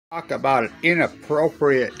Talk about an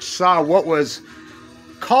inappropriate saw what was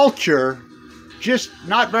culture just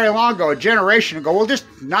not very long ago, a generation ago, well, just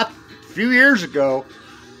not a few years ago,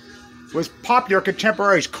 was popular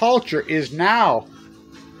contemporaries. Culture is now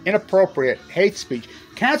inappropriate hate speech.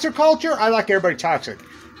 Cancel culture, I like everybody toxic.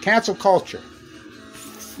 Cancel culture.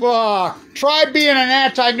 Fuck. Try being an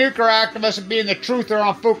anti-nuclear activist and being the truther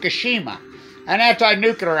on Fukushima. An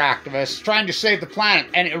anti-nuclear activist trying to save the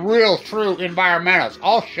planet and a real, true environmentalist.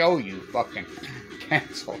 I'll show you fucking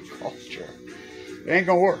cancel culture. It ain't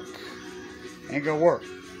gonna work. It ain't gonna work.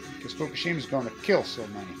 Because Fukushima's gonna kill so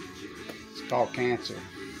many. It's called cancer.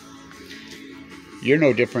 You're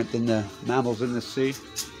no different than the mammals in the sea.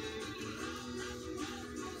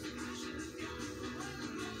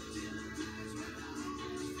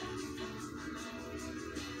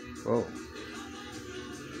 Whoa.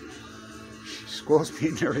 Squirrel's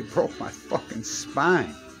being nearly broke my fucking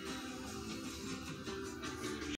spine.